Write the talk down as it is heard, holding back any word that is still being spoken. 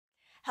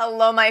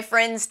Hello my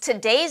friends,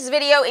 today's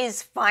video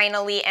is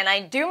finally, and I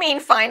do mean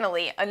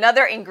finally,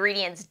 another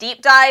ingredients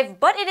deep dive,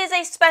 but it is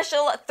a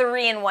special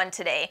 3-in-1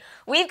 today.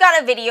 We've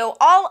got a video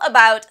all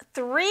about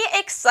 3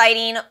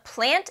 exciting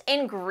plant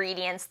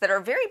ingredients that are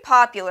very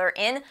popular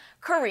in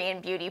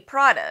Korean beauty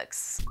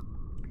products.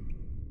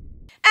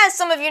 As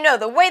some of you know,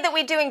 the way that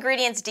we do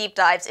ingredients deep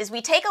dives is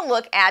we take a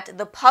look at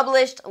the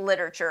published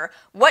literature.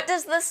 What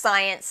does the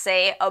science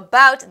say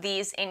about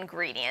these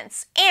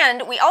ingredients?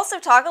 And we also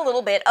talk a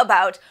little bit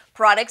about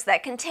products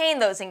that contain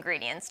those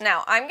ingredients.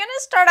 Now, I'm going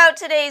to start out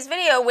today's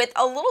video with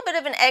a little bit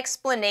of an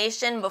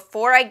explanation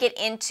before I get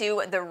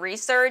into the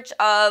research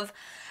of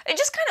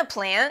just kind of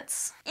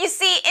plants. You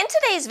see, in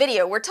today's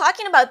video, we're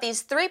talking about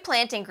these 3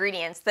 plant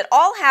ingredients that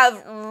all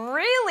have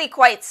really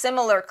quite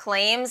similar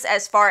claims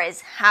as far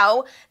as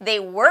how they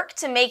work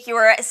to make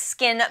your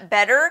skin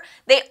better.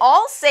 They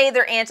all say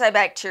they're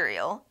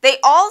antibacterial, they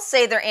all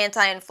say they're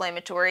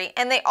anti-inflammatory,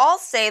 and they all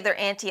say they're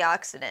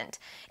antioxidant.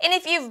 And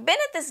if you've been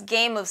at this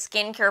game of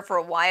skincare for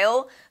a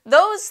while,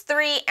 those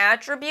 3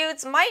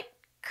 attributes might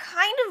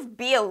kind of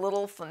be a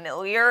little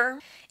familiar.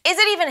 Is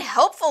it even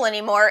helpful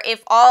anymore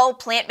if all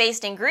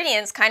plant-based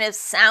ingredients kind of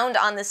sound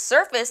on the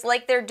surface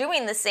like they're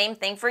doing the same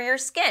thing for your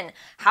skin?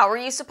 How are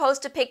you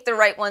supposed to pick the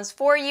right ones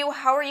for you?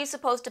 How are you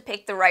supposed to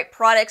pick the right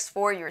products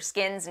for your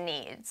skin's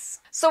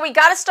needs? So we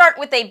gotta start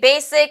with a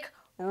basic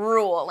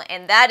rule,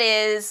 and that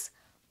is,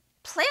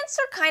 plants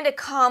are kind of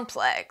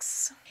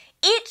complex.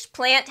 Each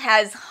plant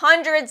has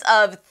hundreds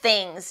of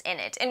things in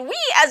it, and we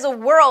as a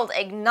world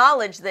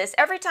acknowledge this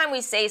every time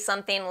we say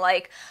something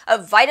like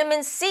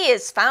vitamin C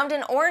is found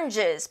in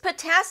oranges,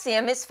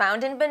 potassium is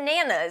found in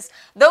bananas.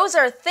 Those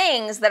are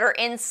things that are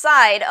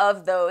inside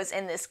of those,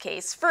 in this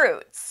case,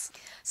 fruits.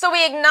 So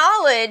we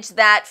acknowledge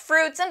that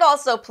fruits and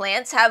also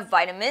plants have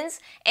vitamins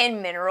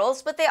and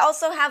minerals, but they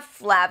also have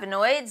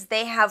flavonoids,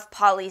 they have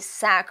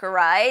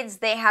polysaccharides,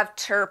 they have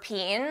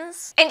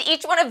terpenes, and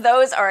each one of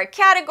those are a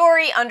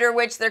category under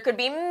which there could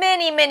be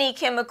many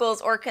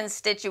chemicals or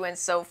constituents.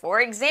 So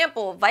for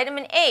example,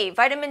 vitamin A,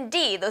 vitamin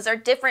D, those are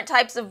different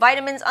types of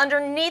vitamins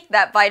underneath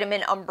that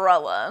vitamin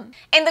umbrella.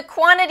 And the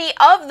quantity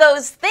of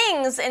those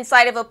things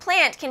inside of a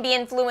plant can be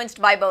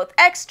influenced by both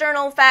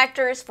external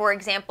factors, for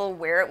example,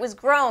 where it was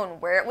grown,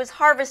 where it was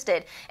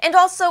harvested, and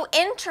also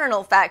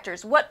internal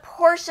factors. What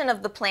portion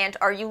of the plant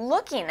are you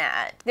looking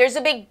at? There's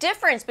a big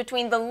difference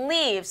between the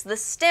leaves, the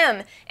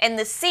stem, and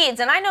the seeds,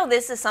 and I know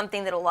this is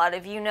something that a lot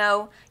of you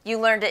know. You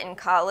learned it in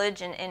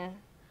college and in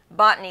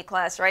botany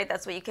class, right?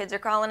 That's what you kids are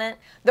calling it.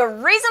 The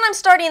reason I'm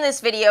starting this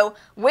video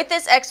with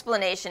this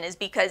explanation is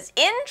because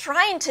in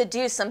trying to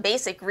do some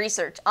basic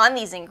research on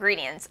these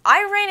ingredients,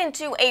 I ran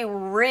into a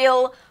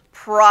real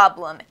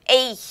problem,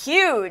 a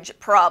huge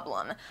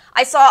problem.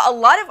 I saw a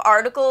lot of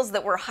articles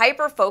that were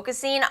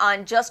hyper-focusing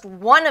on just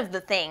one of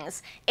the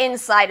things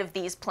inside of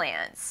these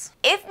plants.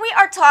 If we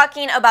are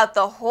talking about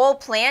the whole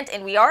plant,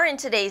 and we are in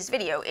today's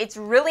video, it's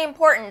really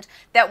important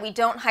that we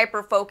don't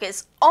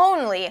hyper-focus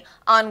only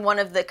on one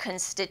of the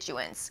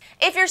constituents.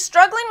 If you're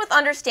struggling with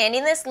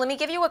understanding this, let me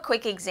give you a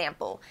quick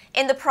example.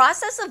 In the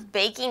process of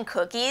baking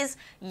cookies,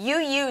 you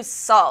use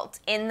salt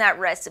in that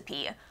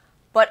recipe.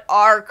 But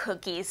are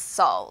cookies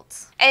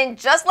salt? And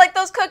just like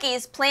those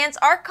cookies, plants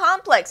are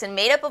complex and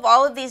made up of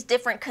all of these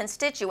different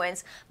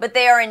constituents, but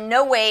they are in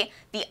no way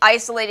the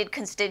isolated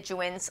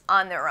constituents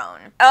on their own.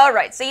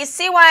 Alright, so you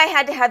see why I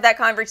had to have that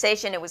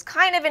conversation. It was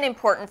kind of an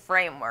important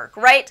framework,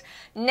 right?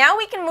 Now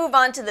we can move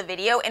on to the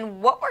video,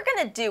 and what we're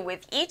going to do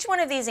with each one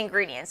of these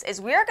ingredients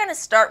is we are going to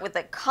start with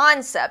the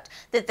concept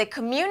that the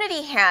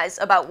community has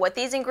about what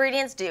these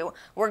ingredients do.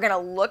 We're going to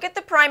look at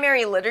the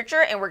primary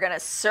literature, and we're going to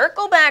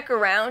circle back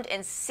around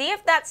and see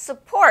if that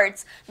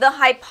supports the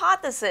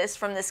hypothesis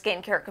from the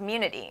skincare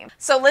community.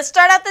 So let's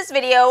start out this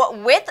video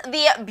with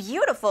the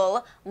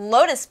beautiful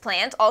lotus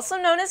plant, also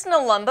known as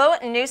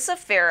Nelumbo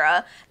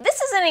nucifera. This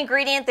is an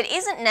ingredient that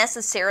isn't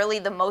necessarily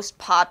the most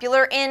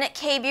popular in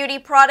K-beauty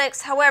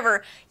products.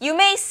 However, you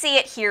may see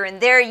it here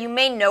and there. You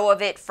may know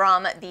of it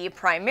from the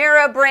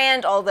Primera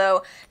brand,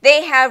 although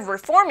they have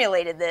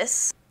reformulated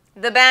this.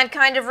 The bad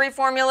kind of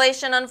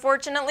reformulation,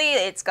 unfortunately.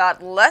 It's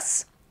got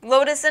less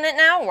Lotus in it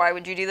now. Why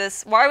would you do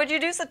this? Why would you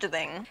do such a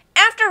thing?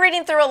 After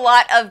reading through a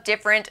lot of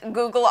different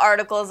Google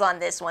articles on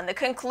this one, the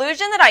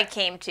conclusion that I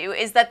came to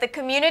is that the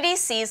community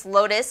sees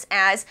Lotus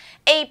as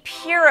a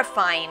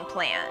purifying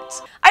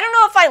plant. I don't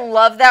know if I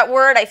love that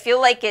word. I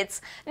feel like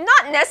it's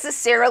not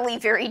necessarily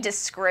very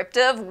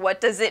descriptive.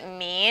 What does it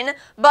mean?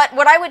 But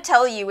what I would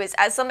tell you is,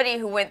 as somebody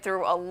who went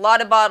through a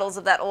lot of bottles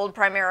of that old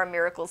Primera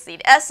Miracle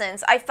Seed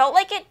Essence, I felt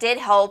like it did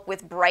help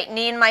with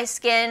brightening my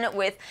skin,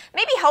 with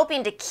maybe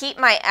helping to keep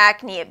my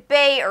acne at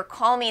bay or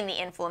calming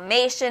the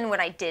inflammation when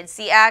I did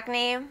see acne.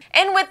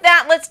 And with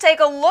that, let's take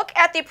a look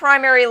at the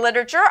primary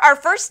literature. Our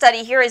first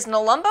study here is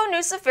Nelumbo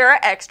nucifera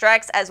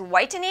extracts as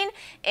whitening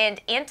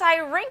and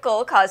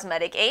anti-wrinkle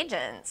cosmetic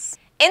agents.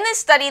 In this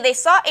study, they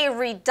saw a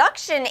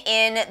reduction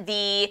in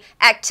the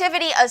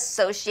activity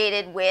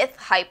associated with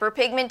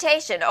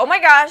hyperpigmentation. Oh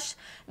my gosh,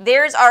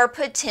 there's our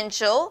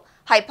potential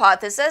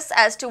hypothesis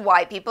as to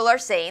why people are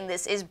saying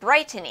this is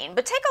brightening.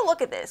 But take a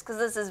look at this, because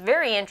this is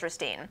very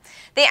interesting.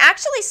 They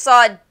actually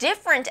saw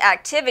different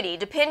activity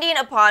depending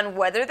upon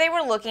whether they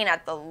were looking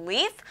at the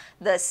leaf,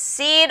 the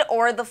seed,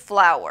 or the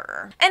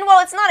flower. And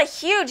while it's not a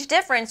huge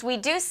difference, we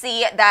do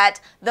see that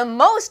the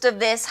most of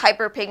this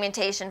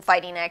hyperpigmentation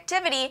fighting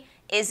activity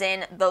is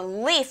in the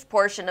leaf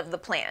portion of the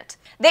plant.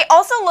 They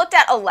also looked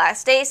at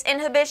elastase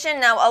inhibition.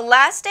 Now,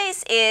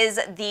 elastase is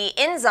the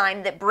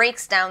enzyme that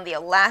breaks down the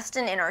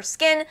elastin in our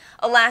skin.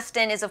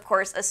 Elastin is, of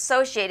course,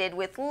 associated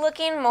with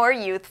looking more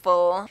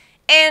youthful.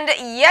 And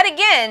yet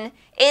again,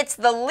 it's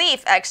the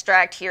leaf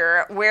extract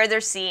here where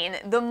they're seeing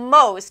the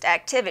most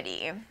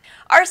activity.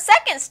 Our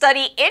second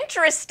study,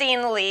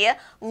 interestingly,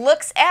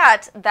 looks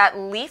at that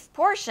leaf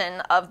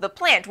portion of the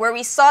plant where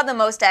we saw the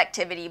most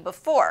activity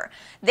before.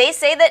 They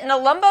say that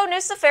Nelumbo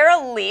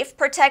nucifera leaf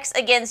protects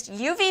against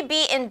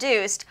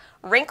UVB-induced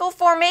wrinkle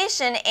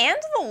formation and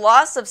the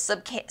loss of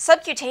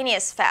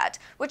subcutaneous fat,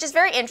 which is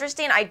very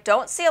interesting. I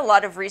don't see a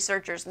lot of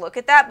researchers look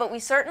at that, but we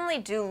certainly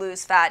do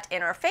lose fat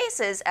in our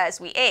faces as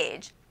we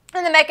age.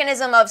 And the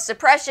mechanism of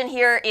suppression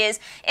here is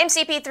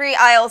MCP3,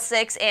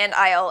 IL-6, and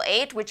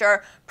IL-8, which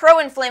are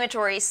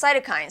pro-inflammatory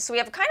cytokines. So we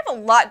have kind of a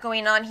lot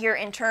going on here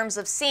in terms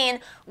of seeing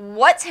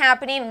what's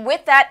happening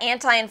with that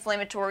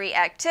anti-inflammatory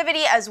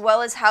activity, as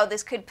well as how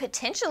this could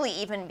potentially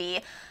even be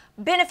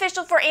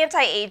beneficial for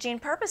anti-aging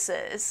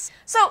purposes.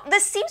 So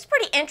this seems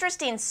pretty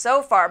interesting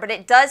so far, but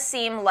it does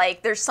seem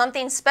like there's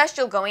something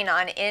special going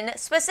on in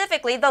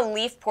specifically the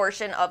leaf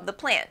portion of the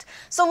plant.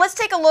 So let's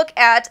take a look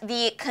at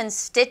the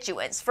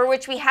constituents, for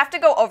which we have to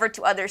go over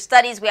to other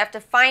studies. We have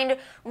to find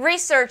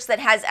research that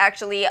has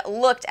actually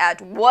looked at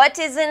what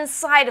is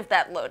inside of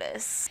that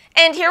lotus.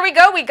 And here we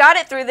go, we got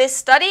it through this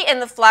study. In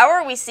the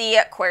flower, we see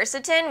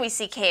quercetin, we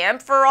see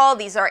camphorol,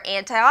 these are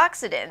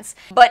antioxidants.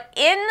 But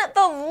in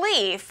the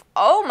leaf,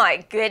 oh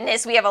my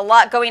goodness, we have a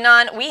lot going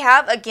on. We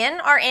have,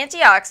 again, our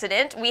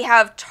antioxidant. We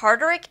have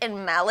tartaric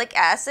and malic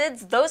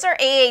acids. Those are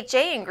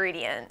AHA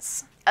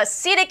ingredients.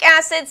 Acetic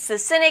acid,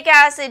 succinic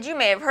acid, you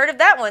may have heard of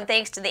that one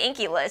thanks to the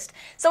Inky list.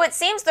 So it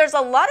seems there's a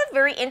lot of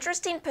very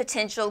interesting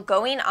potential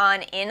going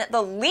on in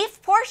the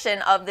leaf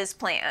portion of this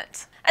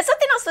plant. And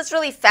something else that's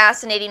really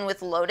fascinating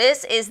with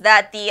lotus is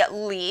that the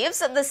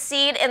leaves, the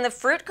seed, and the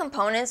fruit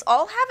components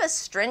all have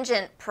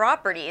astringent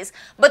properties,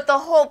 but the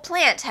whole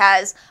plant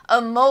has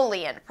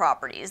emollient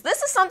properties.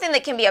 This is something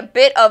that can be a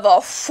bit of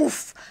a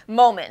whoof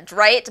moment,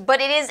 right?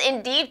 But it is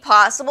indeed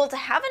possible to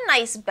have a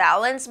nice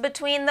balance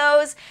between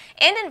those,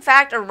 and in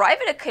fact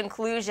arrive at a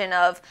conclusion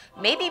of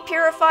maybe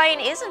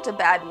purifying isn't a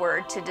bad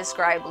word to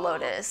describe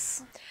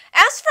lotus.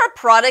 As for a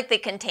product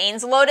that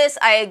contains lotus,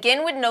 I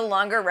again would no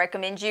longer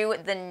recommend you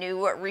the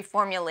new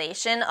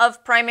reformulation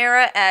of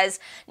Primera, as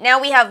now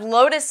we have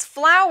lotus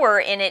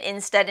flower in it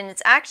instead, and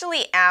it's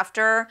actually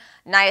after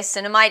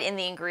niacinamide in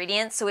the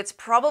ingredients, so it's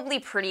probably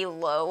pretty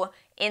low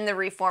in the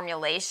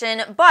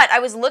reformulation. But I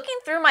was looking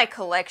through my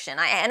collection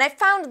and I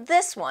found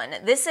this one.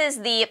 This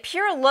is the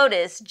Pure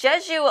Lotus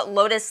Jeju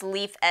Lotus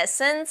Leaf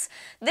Essence.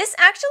 This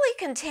actually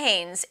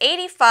contains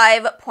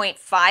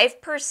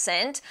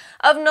 85.5%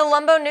 of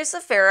Nelumbo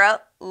nucifera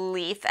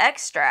leaf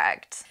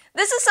extract.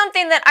 This is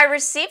something that I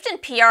received in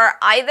PR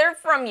either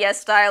from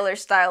Yesstyle or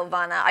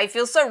Stylevana. I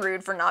feel so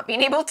rude for not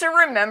being able to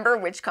remember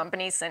which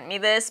company sent me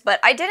this, but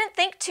I didn't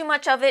think too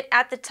much of it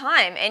at the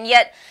time, and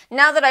yet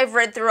now that I've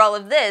read through all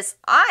of this,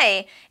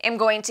 I am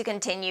going to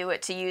continue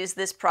to use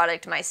this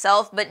product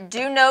myself, but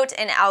do note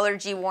an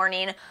allergy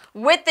warning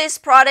with this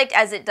product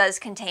as it does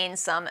contain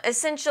some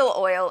essential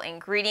oil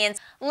ingredients.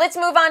 Let's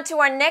move on to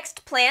our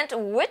next plant,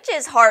 which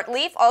is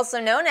Heartleaf, also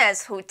known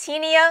as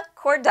Houtinia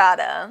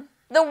cordata.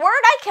 The word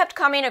I kept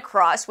coming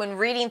across when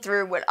reading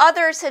through what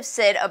others have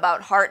said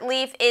about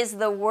Heartleaf is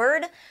the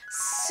word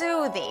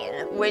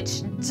soothing,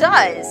 which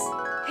does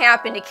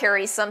happen to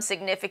carry some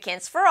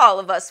significance for all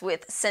of us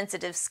with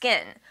sensitive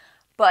skin.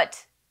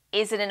 But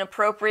is it an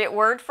appropriate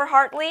word for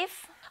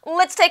Heartleaf?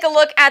 Let's take a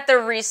look at the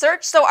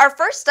research. So our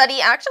first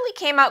study actually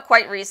came out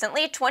quite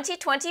recently,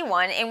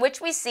 2021, in which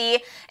we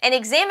see an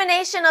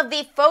examination of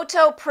the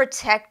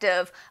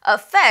photoprotective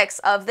effects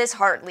of this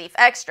Heartleaf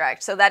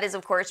extract. So that is,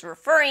 of course,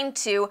 referring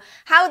to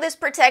how this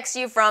protects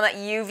you from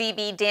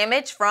UVB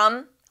damage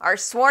from our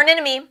sworn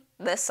enemy,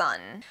 the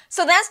sun.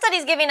 So that study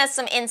is giving us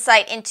some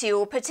insight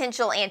into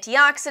potential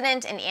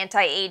antioxidant and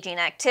anti-aging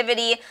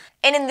activity.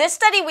 And in this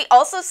study, we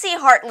also see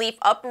Heartleaf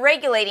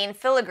upregulating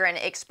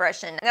filigran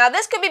expression. Now,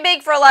 this could be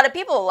big for a lot of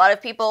people. A lot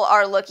of people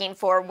are looking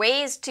for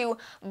ways to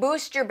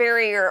boost your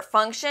barrier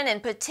function,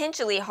 and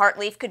potentially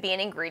Heartleaf could be an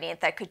ingredient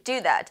that could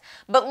do that.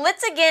 But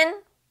let's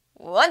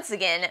once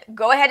again,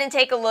 go ahead and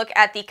take a look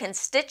at the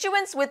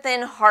constituents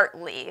within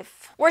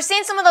Heartleaf. We're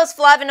seeing some of those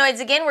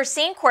flavonoids again. We're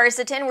seeing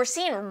quercetin, we're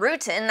seeing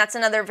rutin, that's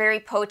another very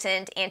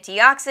potent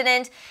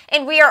antioxidant,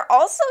 and we are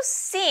also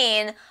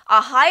seeing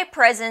a high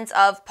presence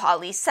of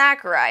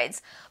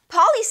polysaccharides.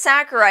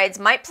 Polysaccharides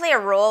might play a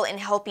role in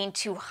helping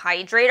to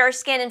hydrate our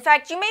skin. In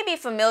fact, you may be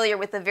familiar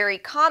with a very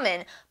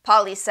common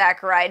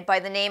polysaccharide by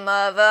the name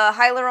of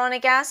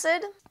hyaluronic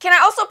acid. Can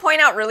I also point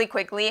out really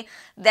quickly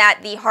that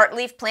the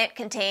Heartleaf plant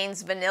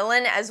contains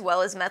vanillin as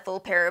well as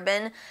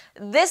methylparaben?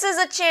 This is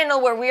a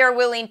channel where we are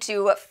willing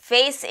to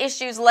face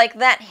issues like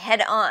that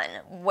head on.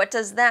 What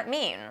does that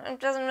mean? It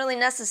doesn't really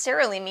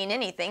necessarily mean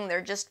anything. They're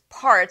just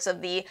parts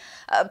of the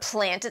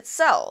plant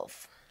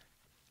itself.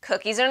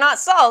 Cookies are not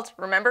salt.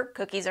 Remember,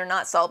 cookies are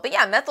not salt. But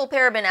yeah,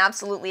 methylparaben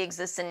absolutely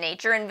exists in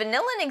nature, and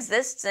vanillin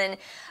exists in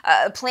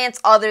plants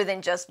other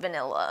than just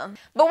vanilla.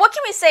 But what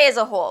can we say as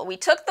a whole? We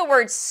took the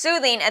word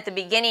soothing at the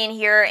beginning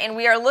here, and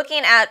we are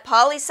looking at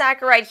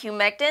polysaccharide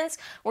humectants.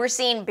 We're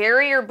seeing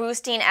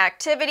barrier-boosting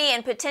activity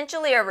and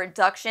potentially a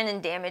reduction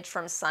in damage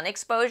from sun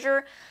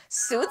exposure.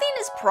 Soothing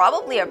is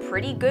probably a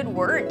pretty good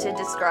word to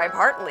describe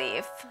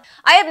Heartleaf.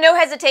 I have no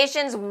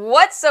hesitations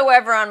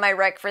whatsoever on my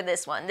rec for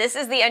this one. This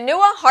is the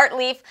Anua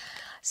Heartleaf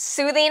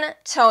Soothing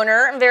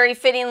Toner, very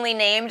fittingly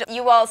named.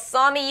 You all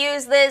saw me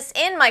use this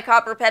in my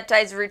copper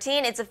peptides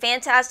routine. It's a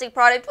fantastic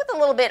product with a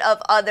little bit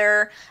of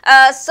other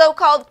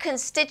so-called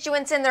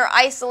constituents in their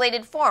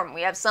isolated form.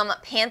 We have some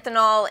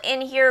panthenol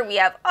in here. We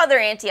have other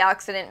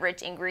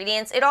antioxidant-rich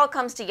ingredients. It all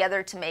comes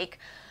together to make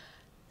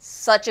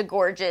such a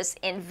gorgeous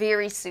and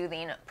very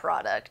soothing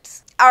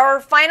product. Our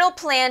final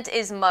plant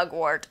is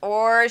Mugwort,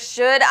 or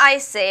should I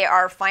say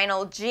our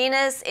final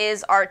genus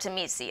is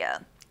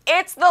Artemisia.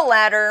 It's the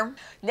latter.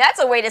 That's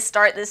a way to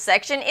start this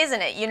section,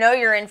 isn't it? You know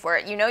you're in for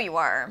it. You know you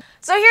are.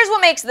 So here's what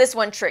makes this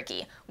one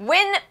tricky.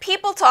 When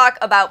people talk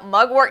about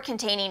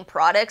mugwort-containing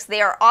products,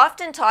 they are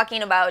often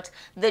talking about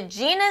the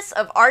genus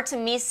of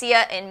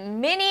Artemisia and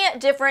many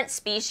different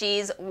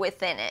species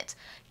within it.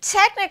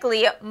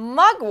 Technically,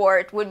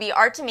 mugwort would be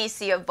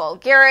Artemisia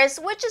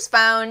vulgaris, which is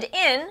found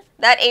in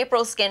that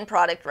April Skin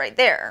product right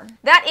there.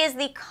 That is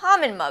the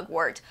common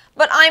mugwort,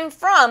 but I'm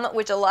From,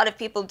 which a lot of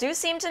people do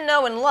seem to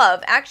know and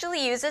love,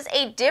 actually uses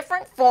a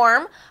different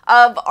form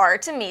of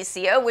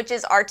Artemisia, which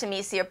is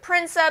Artemisia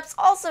princeps,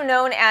 also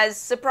known as,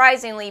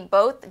 surprisingly,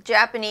 both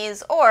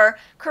Japanese or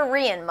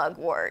Korean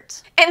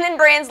mugwort. And then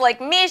brands like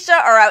Misha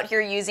are out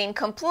here using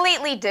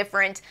completely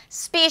different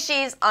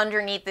species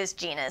underneath this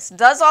genus.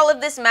 Does all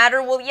of this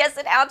matter? Well, yes,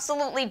 it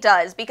absolutely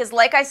does, because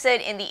like I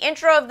said in the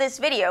intro of this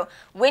video,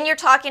 when you're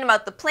talking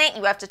about the plant,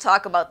 you have to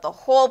talk about the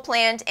whole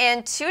plant,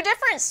 and two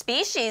different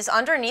species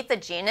underneath the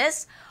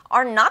genus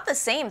are not the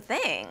same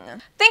thing.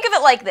 Think of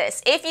it like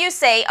this. If you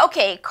say,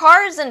 okay,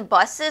 cars and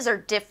buses are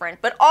different,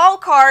 but all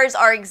cars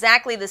are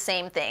exactly the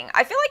same thing,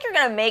 I feel like you're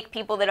gonna make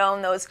people that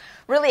own those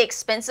really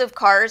expensive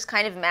cars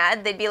kind of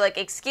mad. They'd be like,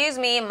 excuse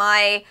me,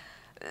 my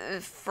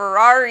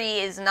Ferrari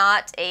is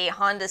not a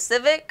Honda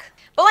Civic.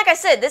 But like I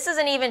said, this is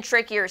an even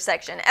trickier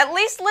section. At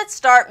least let's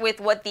start with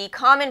what the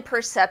common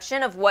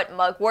perception of what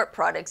mugwort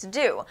products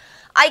do.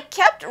 I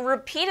kept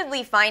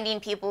repeatedly finding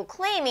people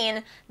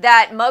claiming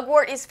that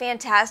mugwort is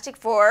fantastic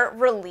for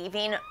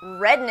relieving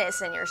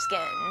redness in your skin.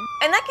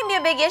 And that can be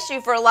a big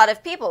issue for a lot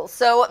of people,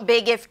 so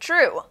big if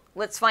true.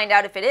 Let's find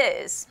out if it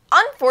is.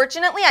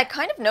 Unfortunately, I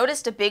kind of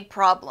noticed a big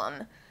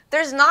problem.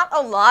 There's not a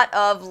lot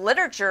of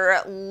literature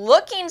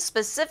looking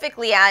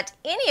specifically at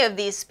any of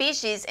these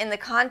species in the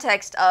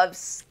context of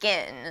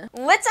skin.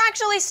 Let's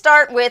actually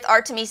start with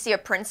Artemisia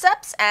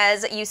princeps,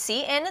 as you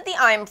see in the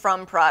I'm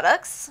From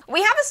products.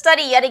 We have a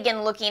study yet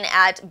again looking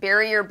at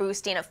barrier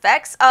boosting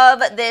effects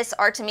of this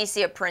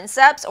Artemisia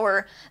princeps,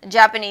 or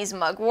Japanese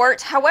mugwort.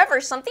 However,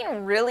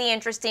 something really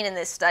interesting in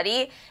this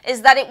study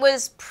is that it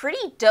was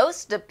pretty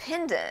dose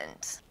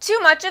dependent. Too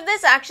much of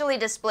this actually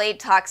displayed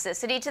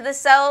toxicity to the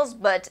cells,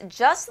 but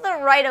just the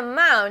right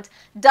amount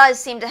does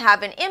seem to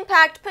have an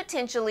impact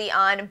potentially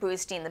on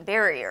boosting the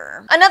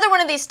barrier. Another one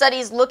of these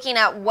studies looking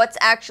at what's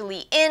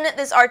actually in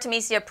this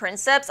Artemisia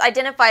princeps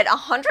identified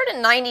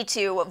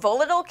 192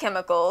 volatile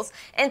chemicals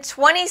and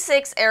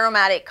 26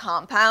 aromatic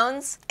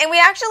compounds. And we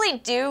actually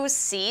do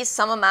see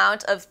some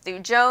amount of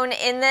thujone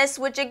in this,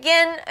 which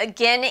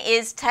again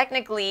is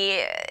technically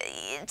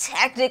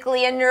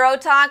a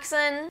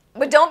neurotoxin.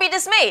 But don't be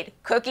dismayed.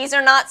 Cookies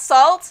are not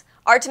salt.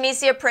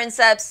 Artemisia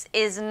princeps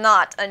is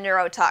not a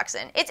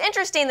neurotoxin. It's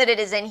interesting that it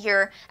is in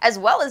here as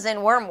well as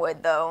in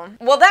wormwood, though.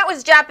 Well, that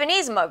was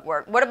Japanese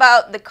mugwort. What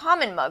about the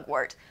common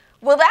mugwort?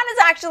 Well, that is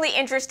actually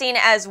interesting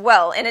as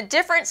well. In a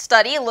different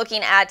study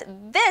looking at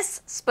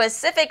this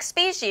specific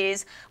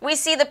species, we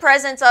see the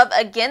presence of,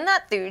 again,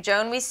 that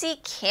thujone. We see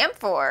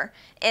camphor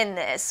in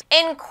this.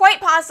 In quite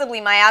possibly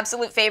my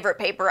absolute favorite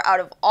paper out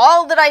of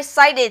all that I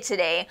cited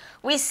today,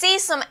 we see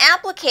some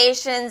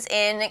applications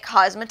in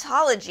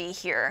cosmetology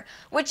here,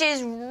 which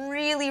is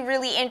really,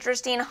 really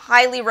interesting.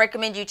 Highly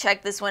recommend you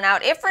check this one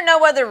out, if for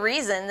no other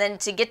reason than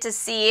to get to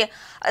see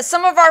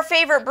some of our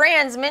favorite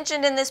brands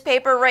mentioned in this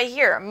paper right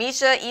here.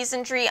 Misha,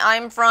 Eccentree,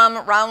 I'm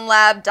From, Round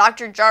Lab,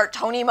 Dr. Jart,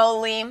 Tony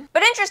Moly.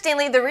 But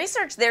interestingly, the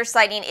research they're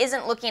citing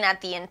isn't looking at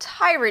the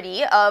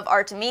entirety of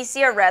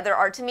Artemisia, rather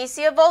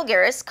Artemisia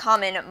vulgaris,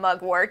 common on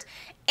Mugwort,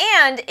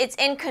 and it's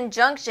in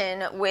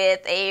conjunction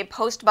with a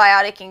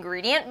postbiotic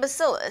ingredient,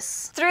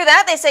 bacillus. Through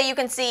that, they say you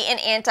can see an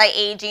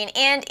anti-aging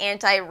and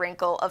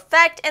anti-wrinkle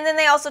effect, and then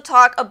they also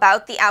talk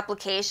about the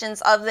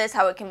applications of this,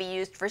 how it can be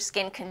used for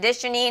skin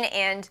conditioning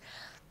and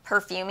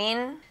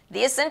perfuming.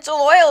 The essential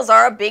oils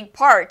are a big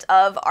part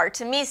of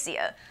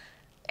Artemisia.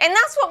 And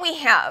that's what we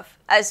have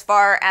as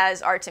far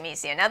as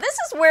Artemisia. Now this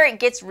is where it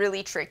gets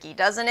really tricky,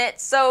 doesn't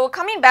it? So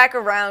coming back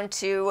around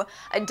to,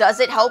 does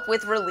it help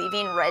with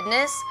relieving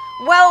redness?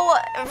 Well,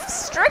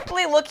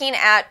 strictly looking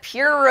at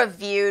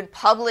peer-reviewed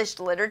published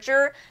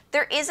literature,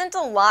 there isn't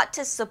a lot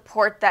to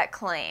support that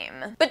claim.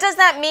 But does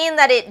that mean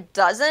that it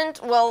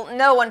doesn't? Well,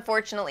 no,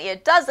 unfortunately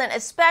it doesn't,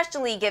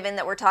 especially given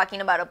that we're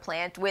talking about a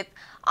plant with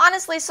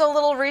honestly so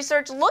little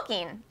research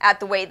looking at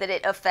the way that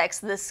it affects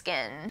the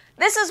skin.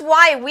 This is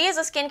why we as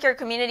a skincare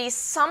community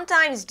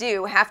sometimes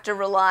do have to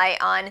rely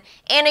on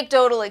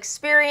anecdotal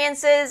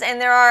experiences,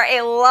 and there are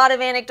a lot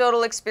of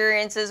anecdotal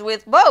experiences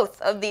with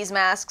both of these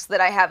masks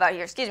that I have out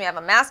here. Excuse me, I have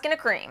a mask and a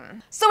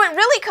cream. So it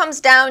really comes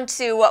down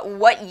to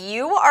what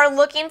you are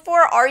looking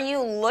for. Are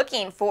you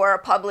looking for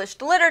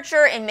published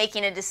literature and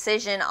making a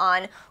decision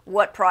on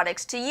what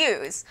products to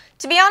use?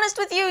 To be honest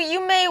with you,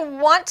 you may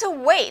want to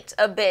wait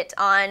a bit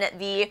on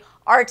the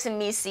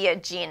Artemisia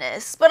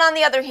genus, but on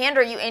the other hand,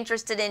 are you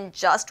interested in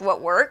just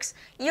what works?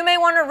 You may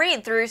want to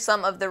read through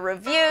some of the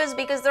reviews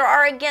because there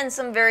are again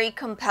some very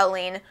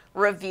compelling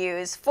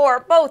reviews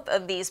for both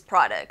of these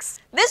products.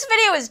 This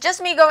video is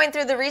just me going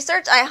through the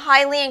research. I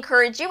highly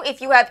encourage you,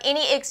 if you have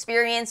any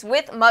experience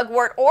with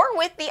mugwort or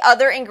with the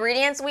other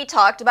ingredients we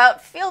talked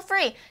about, feel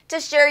free to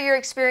share your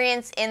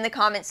experience in the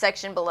comment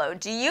section below.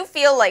 Do you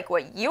feel like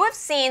what you have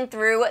seen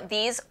through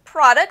these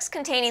products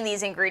containing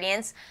these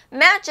ingredients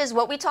matches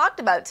what we talked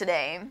about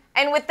today?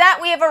 And with that,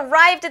 we have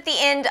arrived at the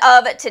end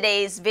of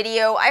today's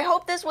video. I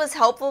hope this was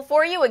helpful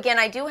for you. Again,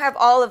 I do have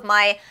all of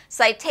my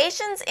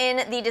citations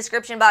in the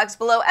description box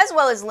below, as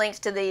well as links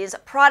to these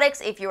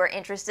products if you are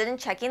interested in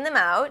checking them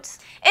out.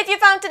 If you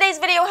found today's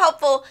video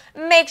helpful,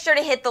 make sure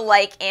to hit the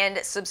like and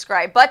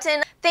subscribe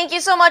button. Thank you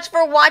so much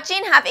for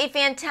watching. Have a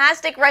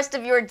fantastic rest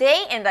of your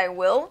day, and I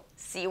will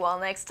see you all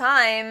next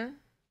time.